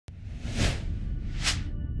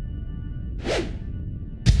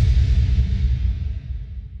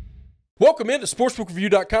Welcome into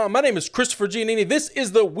sportsbookreview.com. My name is Christopher Giannini. This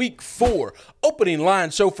is the Week 4 opening line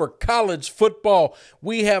show for college football.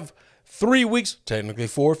 We have 3 weeks, technically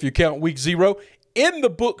 4 if you count week 0, in the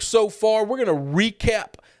book so far. We're going to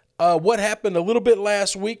recap what happened a little bit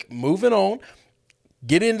last week, moving on,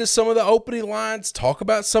 get into some of the opening lines, talk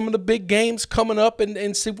about some of the big games coming up,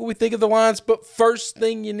 and see what we think of the lines. But first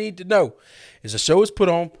thing you need to know is the show is put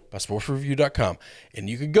on by sportsreview.com, and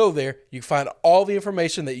you can go there. You can find all the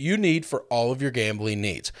information that you need for all of your gambling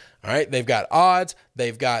needs. All right, they've got odds,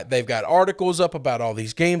 they've got articles up about all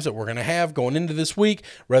these games that we're going to have going into this week,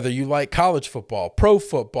 whether you like college football, pro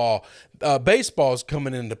football, baseball is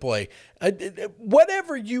coming into play.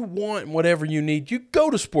 Whatever you want, whatever you need, you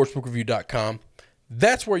go to sportsbookreview.com.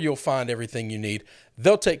 That's where you'll find everything you need.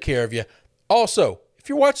 They'll take care of you. Also, if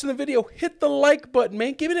you're watching the video, hit the like button,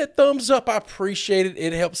 man. Give it a thumbs up. I appreciate it.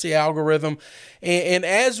 It helps the algorithm. And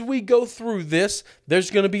as we go through this, there's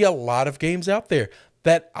going to be a lot of games out there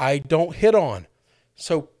that I don't hit on.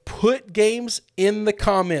 So put games in the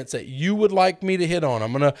comments that you would like me to hit on.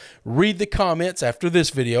 I'm going to read the comments after this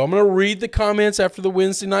video. I'm going to read the comments after the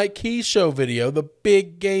Wednesday Night Keys Show video, the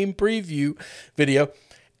big game preview video.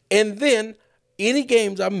 And then any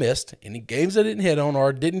games I missed, any games I didn't hit on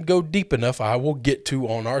or didn't go deep enough, I will get to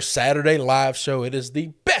on our Saturday live show. It is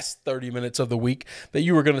the best 30 minutes of the week that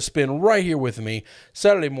you are going to spend right here with me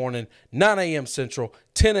Saturday morning, 9 a.m. Central,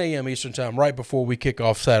 10 a.m. Eastern Time, right before we kick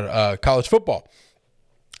off college football.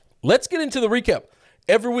 Let's get into the recap.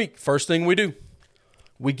 Every week, first thing we do,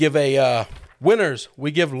 we give a winners, we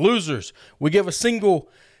give losers, we give a single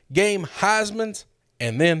game Heisman's,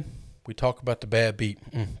 and then we talk about the bad beat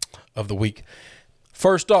of the week.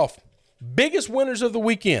 First off, biggest winners of the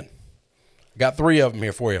weekend. I got 3 of them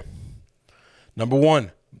here for you. Number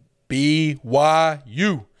 1,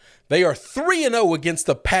 BYU. They are 3-0 against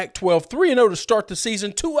the Pac-12. 3-0 to start the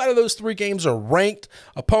season. 2 out of those 3 games are ranked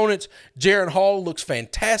opponents. Jaron Hall looks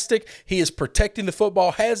fantastic. He is protecting the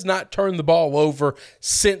football, has not turned the ball over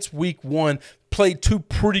since week 1. Played 2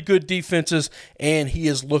 pretty good defenses, and he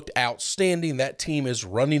has looked outstanding. That team is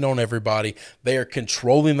running on everybody. They are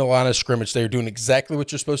controlling the line of scrimmage. They are doing exactly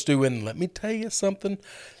what you're supposed to do. And let me tell you something,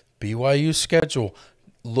 BYU's schedule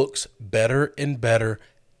looks better and better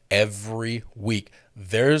every week.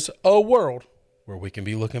 There's a world where we can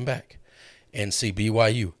be looking back and see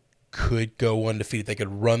BYU could go undefeated. They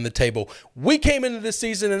could run the table. We came into this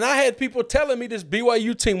season, and I had people telling me this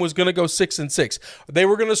BYU team was going to go 6-6. They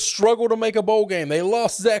were going to struggle to make a bowl game. They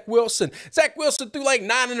lost Zach Wilson. Zach Wilson threw like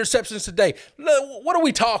 9 interceptions today. What are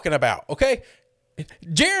we talking about, okay?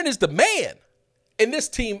 Jaron is the man, and this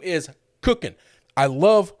team is cooking. I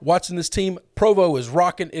love watching this team. Provo is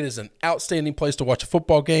rocking. It is an outstanding place to watch a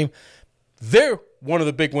football game. They're one of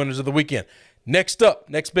the big winners of the weekend. Next up,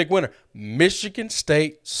 next big winner, Michigan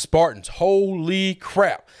State Spartans. Holy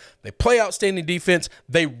crap. They play outstanding defense.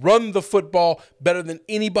 They run the football better than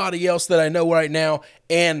anybody else that I know right now,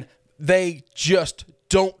 and they just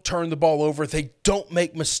don't turn the ball over. They don't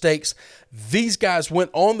make mistakes. These guys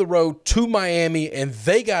went on the road to Miami, and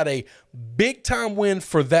they got a big-time win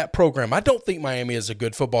for that program. I don't think Miami is a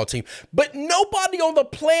good football team, but nobody on the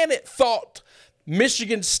planet thought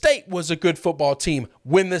Michigan State was a good football team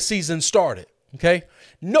when the season started, okay?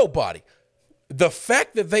 Nobody. The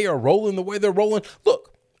fact that they are rolling the way they're rolling,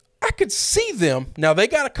 look, I could see them. Now, they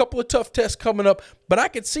got a couple of tough tests coming up, but I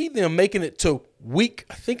could see them making it to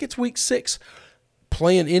I think it's week 6,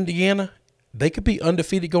 playing Indiana. They could be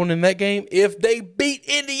undefeated going in that game. If they beat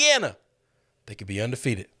Indiana, they could be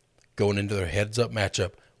undefeated going into their heads-up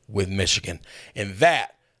matchup with Michigan. And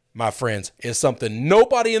that, my friends, is something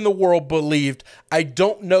nobody in the world believed. I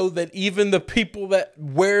don't know that even the people that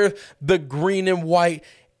wear the green and white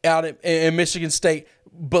out in Michigan State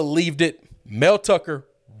believed it. Mel Tucker,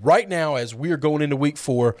 right now, as we are going into week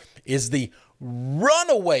 4, is the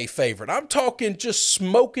runaway favorite. I'm talking just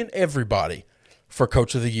smoking everybody for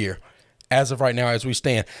Coach of the Year as of right now as we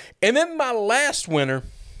stand. And then my last winner,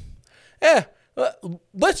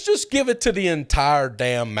 let's just give it to the entire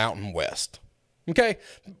damn Mountain West. Okay?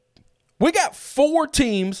 We got 3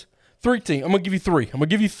 teams. I'm going to give you 3. I'm going to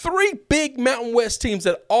give you 3 big Mountain West teams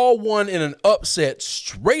that all won in an upset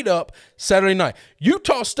straight up Saturday night.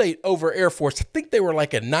 Utah State over Air Force. I think they were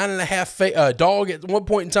like a 9.5 dog at one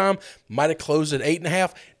point in time. Might have closed at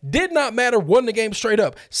 8.5. Did not matter. Won the game straight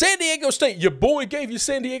up. San Diego State, your boy gave you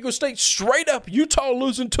San Diego State straight up. Utah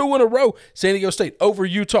losing 2 in a row. San Diego State over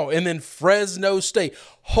Utah. And then Fresno State.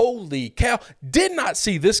 Holy cow. Did not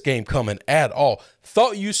see this game coming at all.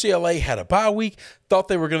 Thought UCLA had a bye week. Thought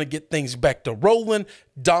they were going to get things back to rolling.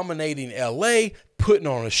 Dominating LA. Putting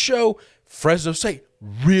on a show. Fresno State,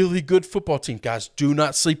 really good football team. Guys, do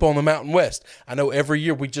not sleep on the Mountain West. I know every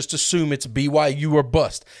year we just assume it's BYU or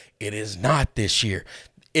bust. It is not this year.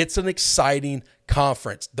 It's an exciting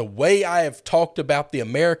conference. The way I have talked about the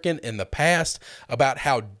American in the past, about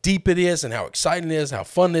how deep it is and how exciting it is, how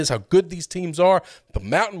fun it is, how good these teams are, the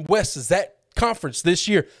Mountain West is that conference this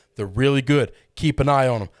year. They're really good. Keep an eye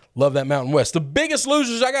on them. Love that Mountain West. The biggest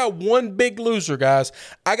losers, I got one big loser, guys.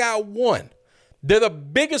 I got one. They're the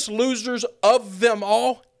biggest losers of them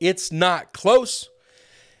all. It's not close.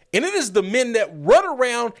 And it is the men that run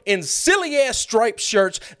around in silly-ass striped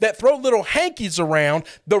shirts, that throw little hankies around.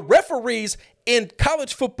 The referees in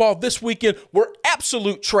college football this weekend were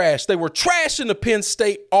absolute trash. They were trash in the Penn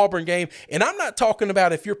State-Auburn game. And I'm not talking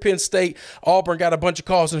about if you're Penn State, Auburn got a bunch of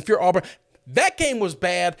calls, and if you're Auburn, that game was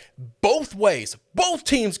bad both ways. Both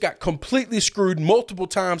teams got completely screwed multiple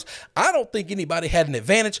times. I don't think anybody had an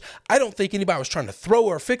advantage. I don't think anybody was trying to throw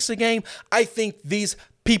or fix the game. I think these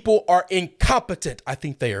people are incompetent. I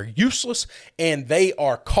think they are useless, and they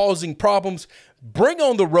are causing problems. Bring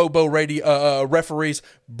on the referees.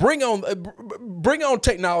 Bring on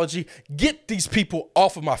technology. Get these people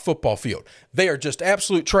off of my football field. They are just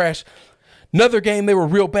absolute trash. Another game they were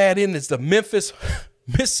real bad in is the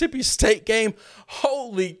Mississippi State game.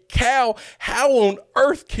 Holy cow. How on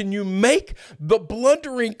earth can you make the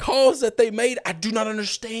blundering calls that they made? I do not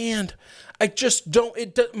understand. I just don't.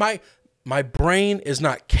 My brain is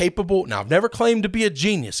not capable. Now, I've never claimed to be a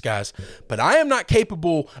genius, guys, but I am not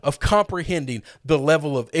capable of comprehending the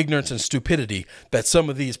level of ignorance and stupidity that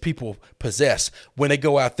some of these people possess when they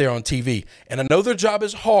go out there on TV. And I know their job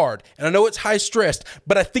is hard, and I know it's high stressed,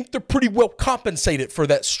 but I think they're pretty well compensated for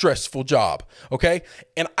that stressful job, okay?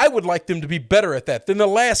 And I would like them to be better at that. Than the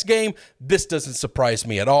last game, this doesn't surprise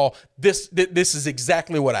me at all. This is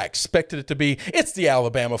exactly what I expected it to be. It's the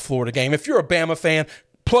Alabama-Florida game. If you're a Bama fan,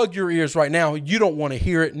 plug your ears right now. You don't want to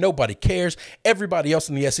hear it. Nobody cares. Everybody else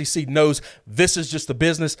in the SEC knows this is just the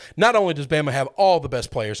business. Not only does Bama have all the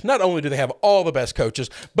best players, not only do they have all the best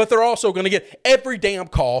coaches, but they're also going to get every damn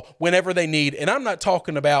call whenever they need. And I'm not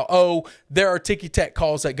talking about, there are ticky-tack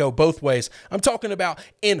calls that go both ways. I'm talking about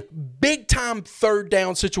in big-time third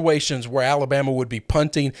down situations where Alabama would be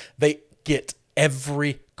punting, they get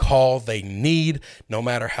every call they need, no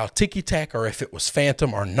matter how ticky-tack or if it was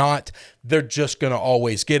phantom or not. They're just going to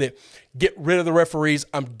always get it. Get rid of the referees.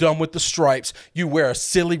 I'm done with the stripes. You wear a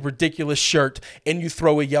silly, ridiculous shirt and you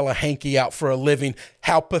throw a yellow hanky out for a living.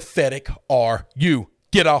 How pathetic are you?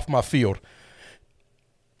 Get off my field.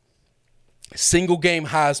 Single game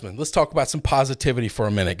Heisman. Let's talk about some positivity for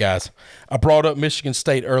a minute, guys. I brought up Michigan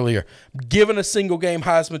State earlier. Giving a single game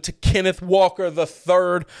Heisman to Kenneth Walker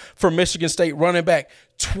III for Michigan State running back.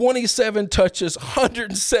 27 touches,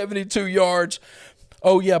 172 yards.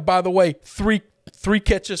 Oh, yeah, by the way, three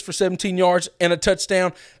catches for 17 yards and a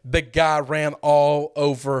touchdown. The guy ran all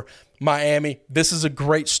over Miami. This is a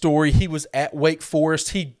great story. He was at Wake Forest.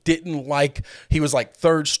 He was like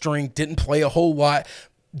third string, didn't play a whole lot.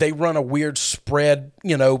 They run a weird spread,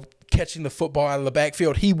 catching the football out of the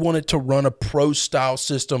backfield. He wanted to run a pro-style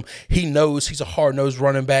system. He knows he's a hard-nosed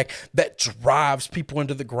running back that drives people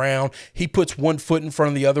into the ground. He puts one foot in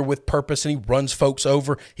front of the other with purpose, and he runs folks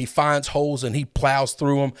over. He finds holes, and he plows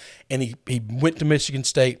through them. And he went to Michigan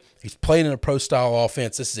State. He's playing in a pro-style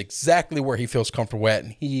offense. This is exactly where he feels comfortable at,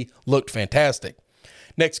 and he looked fantastic.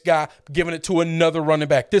 Next guy, giving it to another running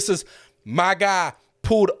back. This is my guy,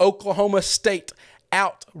 pulled Oklahoma State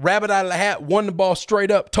out, rabbit out of the hat, won the ball straight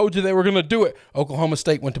up, told you they were going to do it. Oklahoma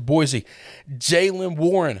State went to Boise. Jalen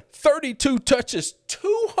Warren, 32 touches,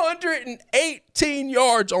 218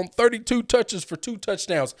 yards on 32 touches for 2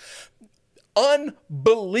 touchdowns.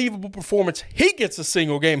 Unbelievable performance. He gets a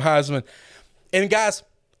single game Heisman. And guys,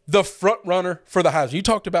 the front runner for the Heisman. You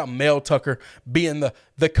talked about Mel Tucker being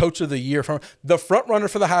the coach of the year. The front runner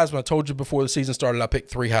for the Heisman, I told you before the season started, I picked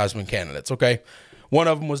 3 Heisman candidates, okay? One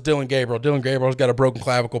of them was Dylan Gabriel. Dylan Gabriel's got a broken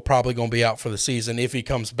clavicle, probably going to be out for the season. If he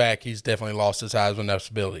comes back, he's definitely lost his Heisman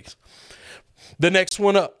abilities. The next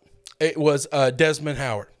one up, it was Desmond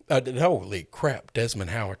Howard. Holy crap,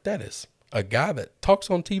 Desmond Howard. That is a guy that talks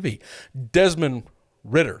on TV. Desmond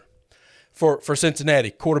Ridder for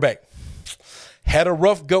Cincinnati, quarterback. Had a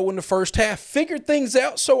rough go in the first half, figured things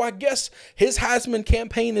out, so I guess his Heisman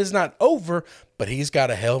campaign is not over, but he's got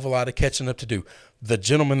a hell of a lot of catching up to do. The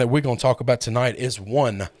gentleman that we're going to talk about tonight is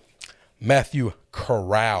one Matthew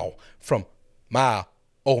Corral from my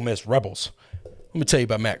Ole Miss Rebels. Let me tell you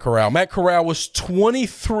about Matt Corral. Matt Corral was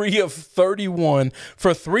 23 of 31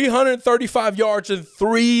 for 335 yards and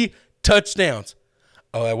 3 touchdowns.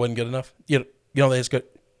 Oh, that wasn't good enough? You know that's good.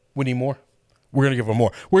 We need more. We're going to give him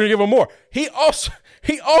more. We're going to give him more. He also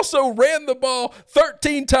ran the ball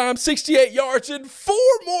 13 times, 68 yards, and 4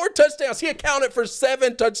 more touchdowns. He accounted for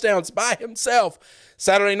 7 touchdowns by himself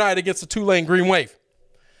Saturday night against the Tulane Green Wave.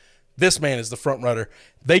 This man is the front runner.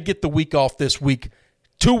 They get the week off this week.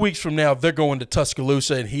 2 weeks from now, they're going to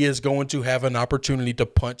Tuscaloosa, and he is going to have an opportunity to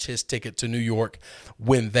punch his ticket to New York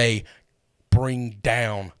when they bring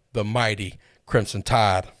down the mighty Crimson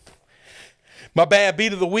Tide. My bad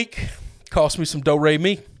beat of the week cost me some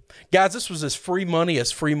do-re-mi. Guys, this was as free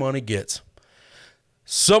money gets.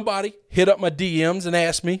 Somebody hit up my DMs and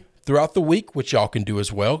asked me throughout the week, which y'all can do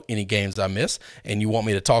as well, any games I miss, and you want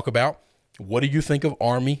me to talk about, what do you think of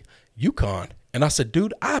Army UConn? And I said,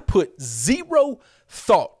 dude, I put 0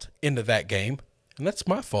 thought into that game, and that's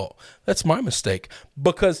my fault. That's my mistake,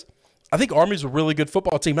 because I think Army's a really good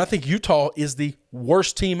football team. I think Utah is the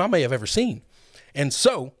worst team I may have ever seen. And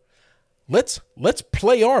so let's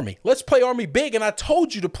play Army. Let's play Army big. And I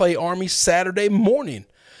told you to play Army Saturday morning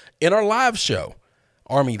in our live show.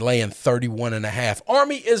 Army laying 31.5.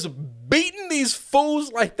 Army is beating these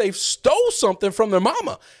fools like they've stole something from their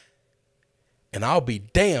mama. And I'll be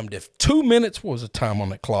damned if 2 minutes, what was the time on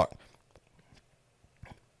that clock?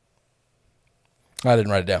 I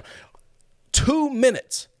didn't write it down. 2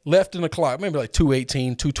 minutes left in the clock, maybe like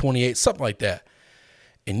 2:18, 2:28, something like that.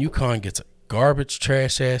 And UConn gets a garbage,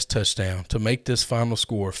 trash-ass touchdown to make this final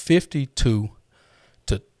score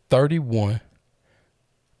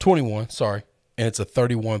 52-21, and it's a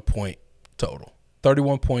 31-point total,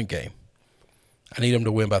 31-point game. I need them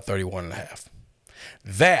to win by 31.5.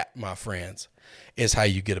 That, my friends, is how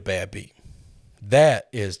you get a bad beat. That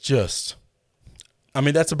is just,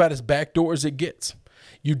 that's about as backdoor as it gets.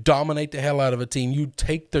 You dominate the hell out of a team. You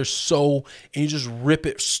take their soul and you just rip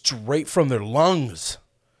it straight from their lungs.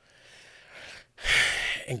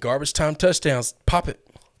 And garbage time touchdowns, pop it.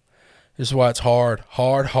 This is why it's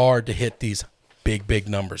hard to hit these big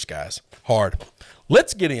numbers, guys. Hard.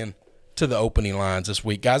 Let's get in to the opening lines this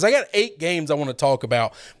week, guys. I got 8 games I want to talk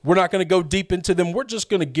about. We're not going to go deep into them. We're just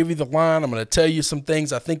going to give you the line. I'm going to tell you some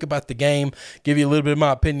things I think about the game, give you a little bit of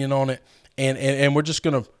my opinion on it, and we're just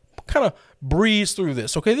going to kind of breeze through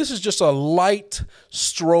this. Okay, this is just a light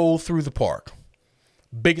stroll through the park.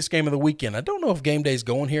 Biggest game of the weekend. I don't know if game day's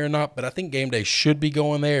going here or not, but I think game day should be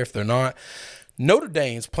going there if they're not. Notre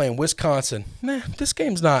Dame's playing Wisconsin. This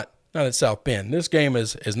game's not at South Bend. This game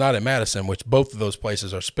is not in Madison, which both of those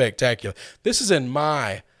places are spectacular. This is in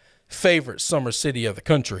my favorite summer city of the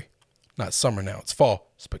country. Not summer now, it's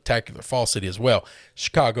fall. Spectacular fall city as well.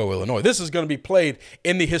 Chicago, Illinois. This is going to be played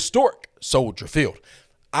in the historic Soldier Field.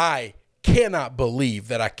 I cannot believe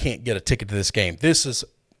that I can't get a ticket to this game. This is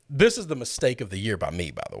the mistake of the year by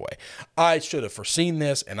me, by the way. I should have foreseen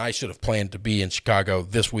this, and I should have planned to be in Chicago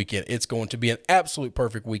this weekend. It's going to be an absolute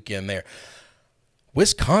perfect weekend there.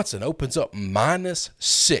 Wisconsin opens up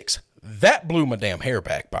 -6. That blew my damn hair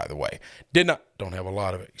back, by the way. Don't have a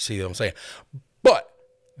lot of it. You see what I'm saying? But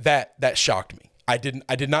that shocked me. I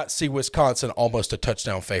did not see Wisconsin almost a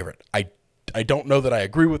touchdown favorite. I don't know that I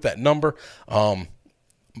agree with that number.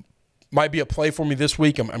 Might be a play for me this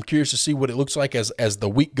week. I'm curious to see what it looks like as the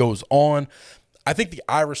week goes on. I think the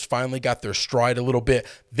Irish finally got their stride a little bit.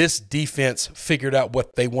 This defense figured out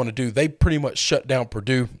what they want to do. They pretty much shut down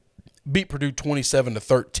Purdue, beat Purdue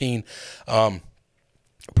 27-13.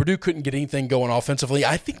 Purdue couldn't get anything going offensively.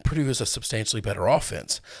 I think Purdue is a substantially better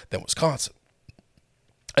offense than Wisconsin.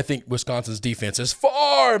 I think Wisconsin's defense is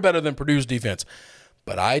far better than Purdue's defense.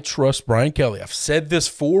 But I trust Brian Kelly. I've said this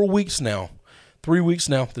 4 weeks now. 3 weeks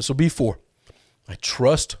now. This will be 4. I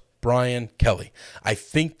trust Brian Kelly. I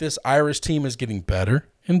think this Irish team is getting better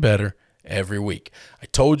and better every week. I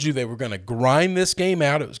told you they were going to grind this game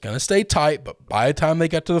out. It was going to stay tight, but by the time they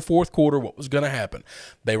got to the fourth quarter, what was going to happen?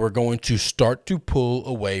 They were going to start to pull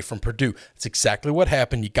away from Purdue. That's exactly what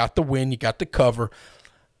happened. You got the win. You got the cover.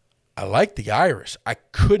 I like the Irish. I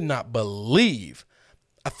could not believe.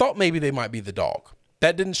 I thought maybe they might be the dog.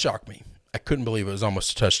 That didn't shock me. I couldn't believe it was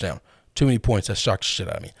almost a touchdown. Too many points. That shocked the shit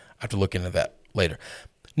out of me. I have to look into that later.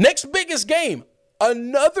 Next biggest game.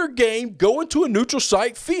 Another game going to a neutral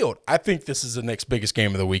site field. I think this is the next biggest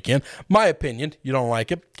game of the weekend. My opinion. You don't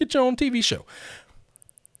like it? Get your own TV show.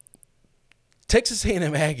 Texas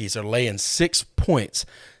A&M Aggies are laying 6 points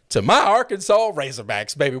to my Arkansas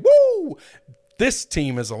Razorbacks, baby. Woo! This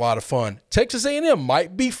team is a lot of fun. Texas A&M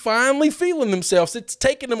might be finally feeling themselves. It's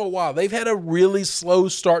taken them a while. They've had a really slow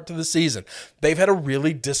start to the season. They've had a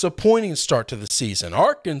really disappointing start to the season.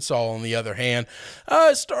 Arkansas, on the other hand,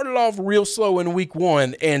 started off real slow in week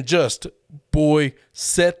 1 and just,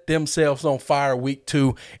 set themselves on fire week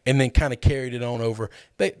 2 and then kind of carried it on over.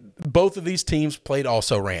 Both of these teams played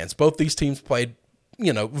also-rans. Both these teams played,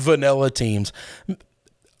 vanilla teams.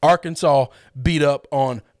 Arkansas beat up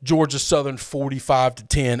on Georgia Southern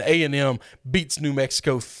 45-10. A&M beats New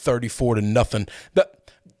Mexico 34-0.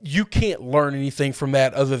 You can't learn anything from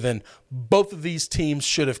that other than both of these teams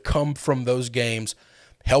should have come from those games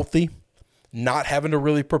healthy, not having to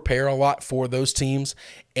really prepare a lot for those teams,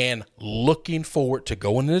 and looking forward to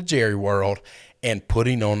going into Jerry World and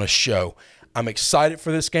putting on a show. I'm excited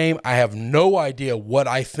for this game. I have no idea what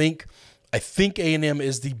I think. I think A&M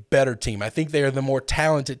is the better team. I think they are the more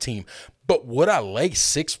talented team. But would I lay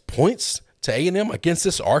 6 points to A&M against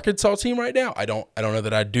this Arkansas team right now? I don't know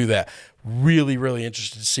that I'd do that. Really, really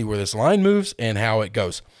interested to see where this line moves and how it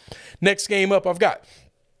goes. Next game up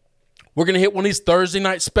we're going to hit one of these Thursday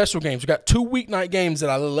night special games. We've got 2 weeknight games that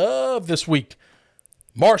I love this week.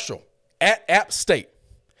 Marshall at App State.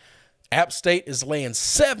 App State is laying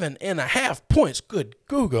 7.5 points. Good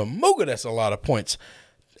Googa Mooga, that's a lot of points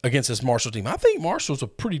against this Marshall team. I think Marshall's a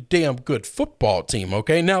pretty damn good football team,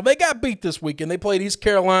 okay? Now, they got beat this week, and they played East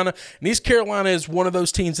Carolina, and East Carolina is one of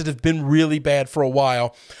those teams that have been really bad for a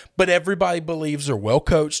while, but everybody believes they're well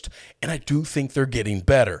coached, and I do think they're getting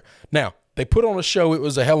better. Now, they put on a show. It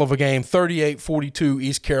was a hell of a game. 38-42,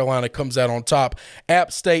 East Carolina comes out on top.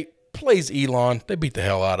 App State plays Elon. They beat the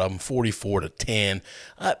hell out of them, 44-10.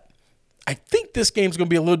 I think this game's going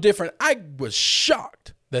to be a little different. I was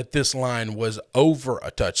shocked that this line was over a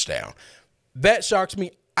touchdown. That shocks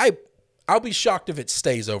me. I'll be shocked if it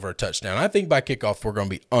stays over a touchdown. I think by kickoff we're going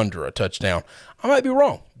to be under a touchdown. I might be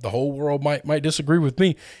wrong. The whole world might disagree with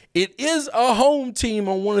me. It is a home team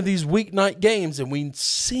on one of these weeknight games, and we've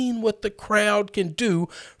seen what the crowd can do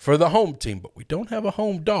for the home team, but we don't have a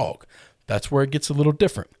home dog. That's where it gets a little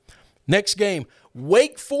different. Next game,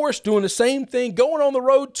 Wake Forest doing the same thing, going on the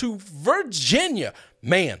road to Virginia.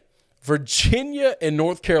 Man, Virginia and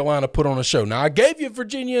North Carolina put on a show. Now, I gave you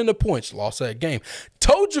Virginia in the points. Lost that game.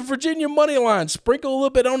 Told you Virginia money line. Sprinkle a little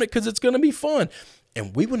bit on it because it's going to be fun.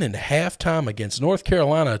 And we went into halftime against North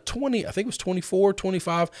Carolina, 20, I think it was 24,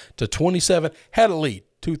 25-27. Had a lead,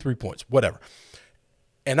 2-3 points, whatever.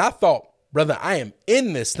 And I thought, brother, I am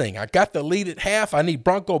in this thing. I got the lead at half. I need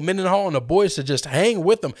Bronco Mendenhall and the boys to just hang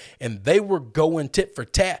with them. And they were going tit for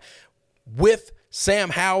tat with Sam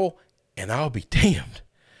Howell. And I'll be damned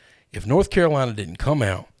if North Carolina didn't come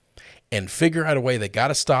out and figure out a way. They got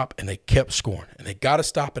to stop, and they kept scoring. And they got to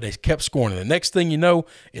stop, and they kept scoring. And the next thing you know,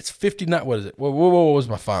 it's 59. What is it? What was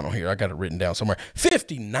my final here? I got it written down somewhere.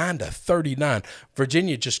 59-39.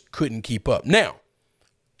 Virginia just couldn't keep up. Now,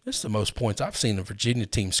 this is the most points I've seen a Virginia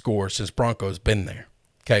team score since Bronco's been there.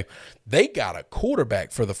 Okay, they got a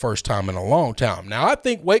quarterback for the first time in a long time. Now, I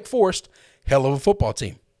think Wake Forest, hell of a football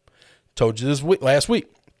team. Told you this last week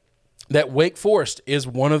that Wake Forest is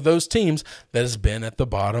one of those teams that has been at the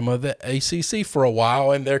bottom of the ACC for a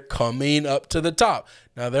while, and they're coming up to the top.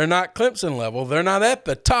 Now, they're not Clemson level. They're not at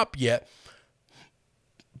the top yet,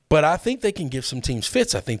 but I think they can give some teams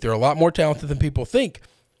fits. I think they're a lot more talented than people think.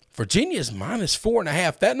 Virginia is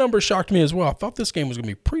 -4.5. That number shocked me as well. I thought this game was going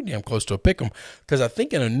to be pretty damn close to a pick 'em because I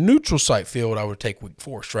think in a neutral site field I would take Wake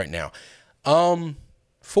Forest right now.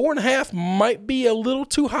 4.5 might be a little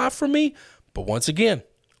too high for me, but once again,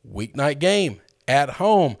 weeknight game at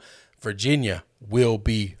home. Virginia will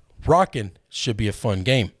be rocking. Should be a fun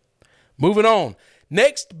game. Moving on.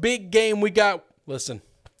 Next big game we got. Listen,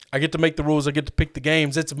 I get to make the rules. I get to pick the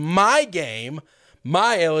games. It's my game.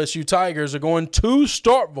 My LSU Tigers are going to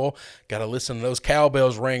Starkville. Got to listen to those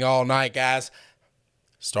cowbells ring all night, guys.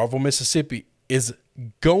 Starkville, Mississippi is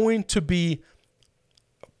going to be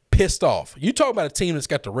pissed off. You talk about a team that's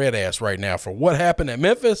got the red ass right now for what happened at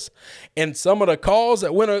Memphis and some of the calls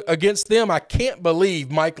that went against them. I can't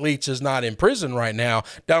believe Mike Leach is not in prison right now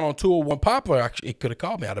down on 201 Poplar. Actually, he could have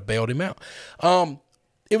called me. I'd have bailed him out.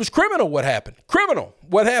 It was criminal what happened. Criminal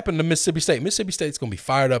what happened to Mississippi State. Mississippi State's going to be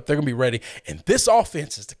fired up. They're going to be ready. And this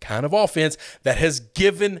offense is the kind of offense that has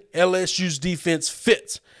given LSU's defense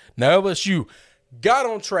fits. Now, LSU got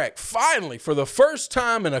on track. Finally, for the first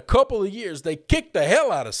time in a couple of years, they kicked the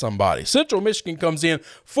hell out of somebody. Central Michigan comes in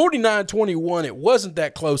 49-21. It wasn't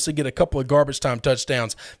that close. They get a couple of garbage time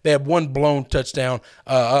touchdowns. They had one blown touchdown,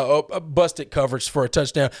 busted coverage for a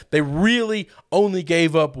touchdown. They really only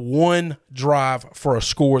gave up one drive for a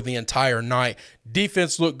score the entire night.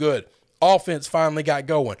 Defense looked good. Offense finally got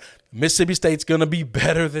going. Mississippi State's going to be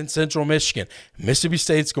better than Central Michigan. Mississippi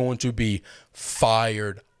State's going to be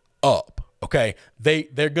fired up, okay?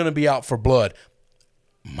 They're going to be out for blood.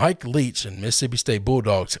 Mike Leach and Mississippi State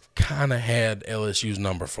Bulldogs have kind of had LSU's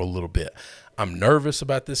number for a little bit. I'm nervous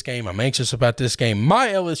about this game. I'm anxious about this game. My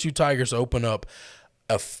LSU Tigers open up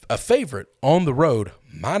a favorite on the road,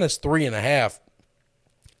 -3.5.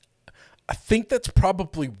 I think that's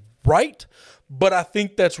probably right, but I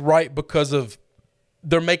think that's right because of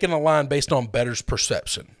they're making a line based on bettor's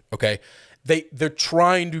perception, okay? They're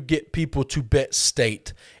trying to get people to bet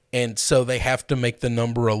State, and so they have to make the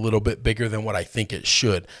number a little bit bigger than what I think it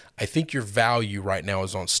should. I think your value right now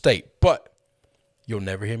is on State, but you'll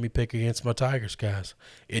never hear me pick against my Tigers, guys.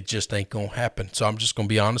 It just ain't going to happen. So I'm just going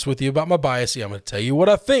to be honest with you about my bias. I'm going to tell you what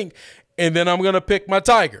I think, and then I'm going to pick my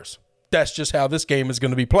Tigers. That's just how this game is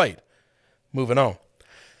going to be played. Moving on.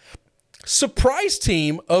 Surprise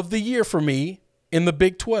team of the year for me in the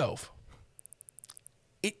Big 12.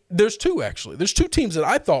 There's two, actually. There's two teams that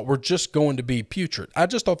I thought were just going to be putrid. I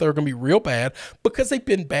just thought they were going to be real bad because they've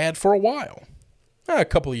been bad for a while. A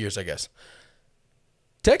couple of years, I guess.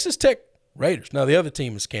 Texas Tech Raiders. Now, the other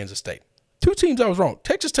team is Kansas State. Two teams I was wrong.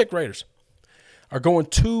 Texas Tech Raiders are going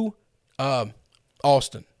to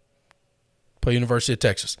Austin, play University of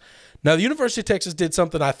Texas. Now, the University of Texas did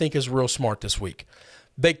something I think is real smart this week.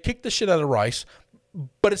 They kicked the shit out of Rice,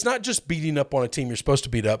 but it's not just beating up on a team you're supposed to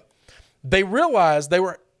beat up. They realized they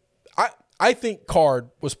were I think Card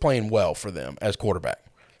was playing well for them as quarterback.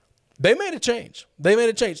 They made a change.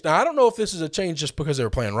 Now, I don't know if this is a change just because they were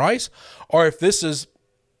playing Rice or if this is,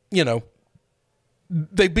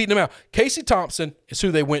 they've beaten him out. Casey Thompson is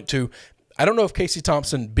who they went to. I don't know if Casey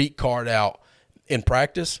Thompson beat Card out in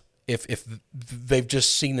practice, if they've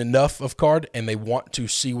just seen enough of Card and they want to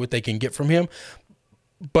see what they can get from him.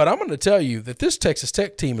 But I'm going to tell you that this Texas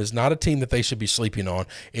Tech team is not a team that they should be sleeping on.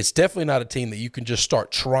 It's definitely not a team that you can just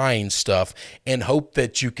start trying stuff and hope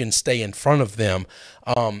that you can stay in front of them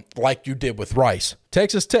like you did with Rice.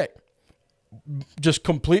 Texas Tech just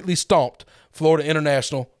completely stomped Florida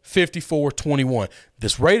International 54-21.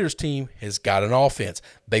 This Raiders team has got an offense.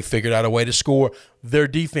 They figured out a way to score. Their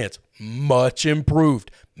defense, much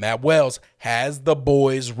improved. Matt Wells has the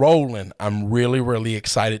boys rolling. I'm really, really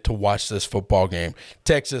excited to watch this football game.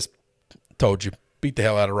 Texas, told you, beat the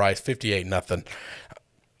hell out of Rice, 58-0.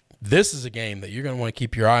 This is a game that you're going to want to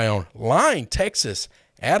keep your eye on. Line Texas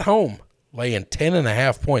at home, laying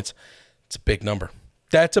 10.5 points. It's a big number.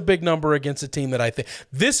 That's a big number against a team that I think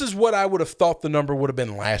 – this is what I would have thought the number would have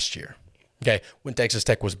been last year, okay, when Texas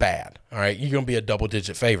Tech was bad. All right, you're going to be a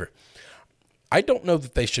double-digit favorite. I don't know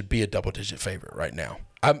that they should be a double-digit favorite right now.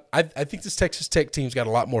 I think this Texas Tech team's got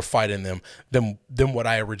a lot more fight in them than what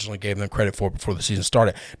I originally gave them credit for before the season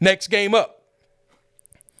started. Next game up,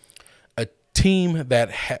 a team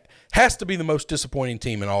that has to be the most disappointing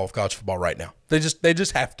team in all of college football right now. They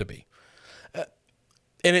just have to be.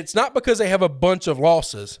 And it's not because they have a bunch of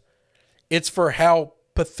losses. It's for how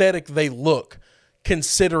pathetic they look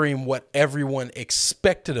considering what everyone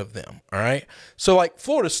expected of them, all right? So, like,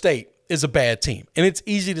 Florida State is a bad team. And it's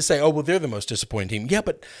easy to say, oh, well, they're the most disappointing team. Yeah,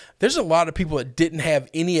 but there's a lot of people that didn't have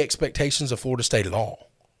any expectations of Florida State at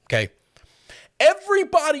all, okay?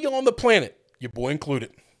 Everybody on the planet, your boy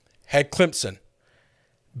included, had Clemson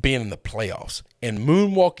being in the playoffs and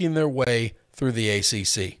moonwalking their way through the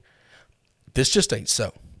ACC. This just ain't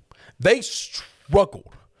so. They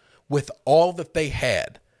struggled with all that they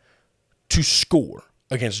had to score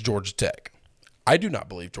against Georgia Tech. I do not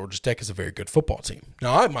believe Georgia Tech is a very good football team.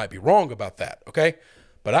 Now, I might be wrong about that, okay?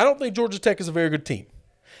 But I don't think Georgia Tech is a very good team.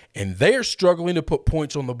 And they are struggling to put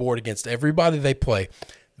points on the board against everybody they play.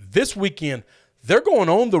 This weekend, they're going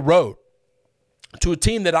on the road to a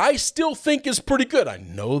team that I still think is pretty good. I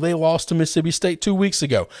know they lost to Mississippi State 2 weeks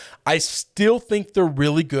ago. I still think they're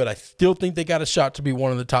really good. I still think they got a shot to be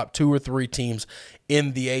one of the top 2 or 3 teams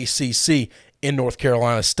in the ACC in North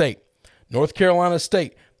Carolina State. North Carolina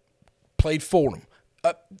State played Furman.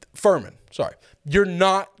 You're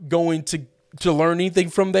not going to learn anything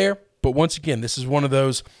from there, but once again, this is one of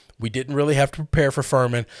those. We didn't really have to prepare for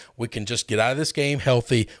Furman. We can just get out of this game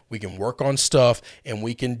healthy. We can work on stuff, and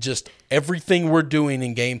we can just – everything we're doing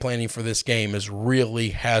in game planning for this game is really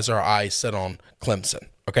has our eyes set on Clemson,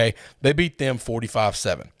 okay? They beat them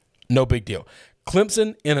 45-7. No big deal.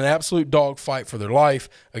 Clemson in an absolute dogfight for their life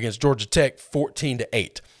against Georgia Tech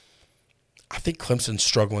 14-8. I think Clemson's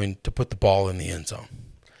struggling to put the ball in the end zone.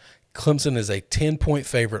 Clemson is a 10-point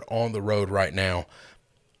favorite on the road right now.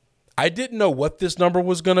 I didn't know what this number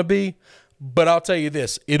was going to be, but I'll tell you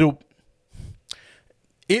this.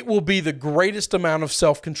 It will be the greatest amount of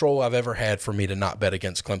self-control I've ever had for me to not bet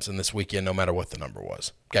against Clemson this weekend, no matter what the number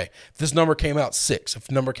was. Okay, if this number came out 6, if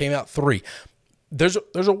the number came out 3, there's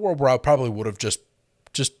a world where I probably would have just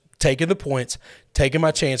taken the points, taken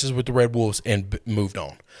my chances with the Red Wolves, and moved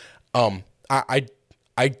on.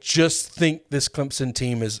 I just think this Clemson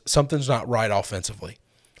team something's not right offensively.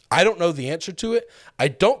 I don't know the answer to it. I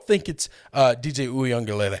don't think it's DJ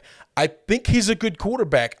Uiagalelei. I think he's a good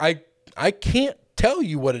quarterback. I can't tell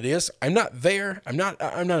you what it is. I'm not there. I'm not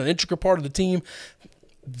an integral part of the team.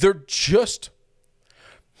 They're just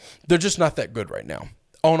not that good right now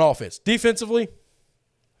on offense. Defensively,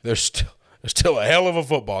 they're still a hell of a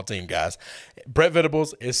football team, guys. Brett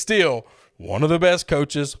Venables is still one of the best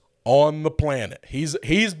coaches on the planet.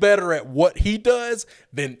 He's better at what he does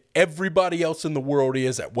than everybody else in the world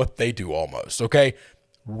is at what they do almost, okay?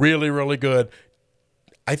 Really, really good.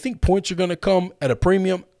 I think points are going to come at a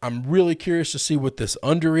premium. I'm really curious to see what this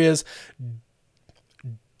under is.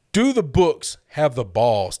 Do the books have the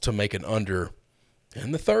balls to make an under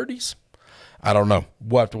in the 30s? I don't know.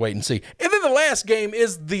 We'll have to wait and see. And then the last game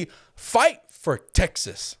is the fight for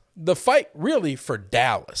Texas. The fight really for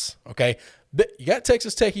Dallas, okay? You got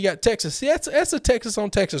Texas Tech, you got Texas. See, that's a Texas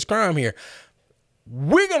on Texas crime here.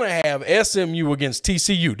 We're going to have SMU against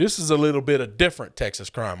TCU. This is a little bit of different Texas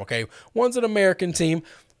crime, okay? One's an American team,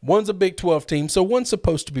 one's a Big 12 team, so one's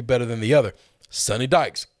supposed to be better than the other. Sonny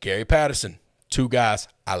Dykes, Gary Patterson, 2 guys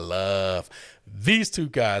I love. These 2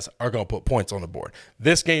 guys are going to put points on the board.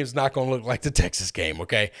 This game's not going to look like the Texas game,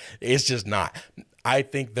 okay? It's just not. I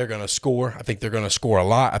think they're going to score. I think they're going to score a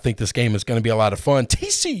lot. I think this game is going to be a lot of fun.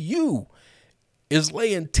 TCU is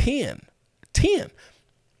laying 10.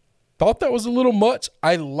 Thought that was a little much.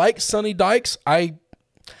 I like Sonny Dykes.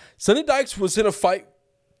 Sonny Dykes was in a fight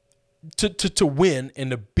to win and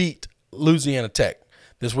to beat Louisiana Tech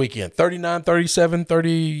this weekend. 39, 37,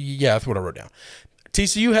 30. Yeah, that's what I wrote down.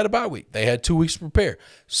 TCU had a bye week. They had 2 weeks to prepare.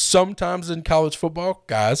 Sometimes in college football,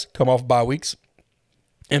 guys come off bye weeks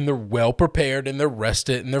and they're well prepared and they're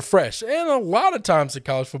rested and they're fresh. And a lot of times in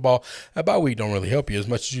college football, a bye week don't really help you as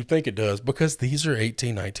much as you think it does, because these are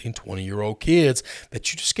 18, 19, 20-year-old kids that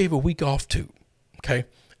you just gave a week off to, okay?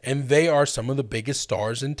 And they are some of the biggest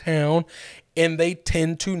stars in town, and they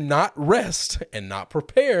tend to not rest and not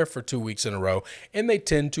prepare for 2 weeks in a row, and they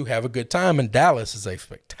tend to have a good time. And Dallas is a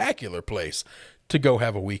spectacular place to go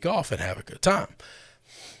have a week off and have a good time.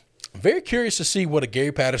 I'm very curious to see what a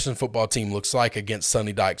Gary Patterson football team looks like against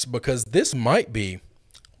Sonny Dykes, because this might be,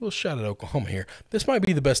 we'll shout at Oklahoma here, this might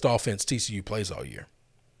be the best offense TCU plays all year.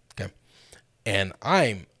 Okay. And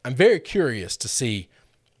I'm very curious to see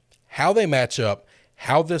how they match up,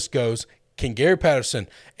 how this goes. Can Gary Patterson,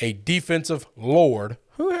 a defensive lord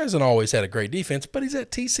who hasn't always had a great defense, but he's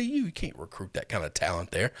at TCU, you can't recruit that kind of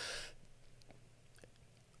talent there.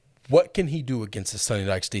 What can he do against the Sonny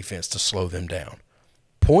Dykes defense to slow them down?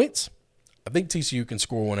 Points, I think TCU can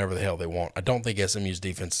score whenever the hell they want. I don't think SMU's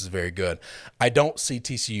defense is very good. I don't see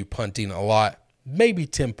TCU punting a lot. Maybe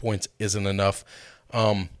 10 points isn't enough.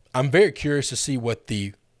 I'm very curious to see what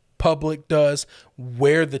the public does,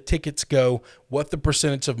 where the tickets go, what the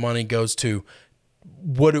percentage of money goes to.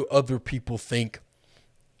 What do other people think?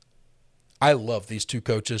 I love these 2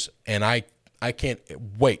 coaches, and I can't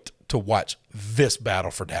wait to watch this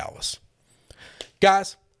battle for Dallas.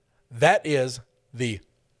 Guys, that is the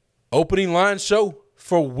opening line show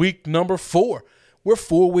for week number 4. We're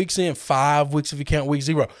 4 weeks in, 5 weeks if you count week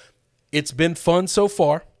 0. It's been fun so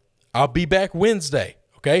far. I'll be back Wednesday,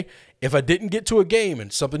 okay? If I didn't get to a game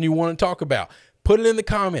and something you want to talk about, put it in the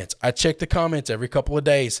comments. I check the comments every couple of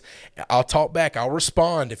days. I'll talk back. I'll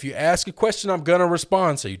respond. If you ask a question, I'm going to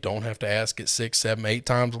respond, so you don't have to ask it 6, 7, 8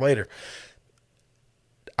 times later.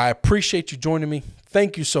 I appreciate you joining me.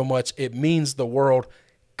 Thank you so much. It means the world.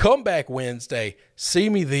 Come back Wednesday. See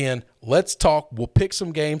me then. Let's talk. We'll pick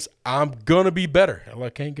some games. I'm going to be better. Hell, I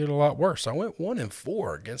can't get a lot worse. I went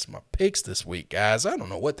 1-4 against my picks this week, guys. I don't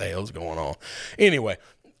know what the hell's going on. Anyway,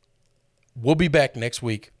 we'll be back next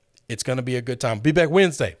week. It's going to be a good time. Be back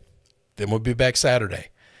Wednesday. Then we'll be back Saturday.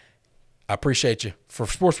 I appreciate you. For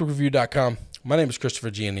sportsbookreview.com, my name is Christopher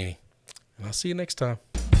Giannini, and I'll see you next time.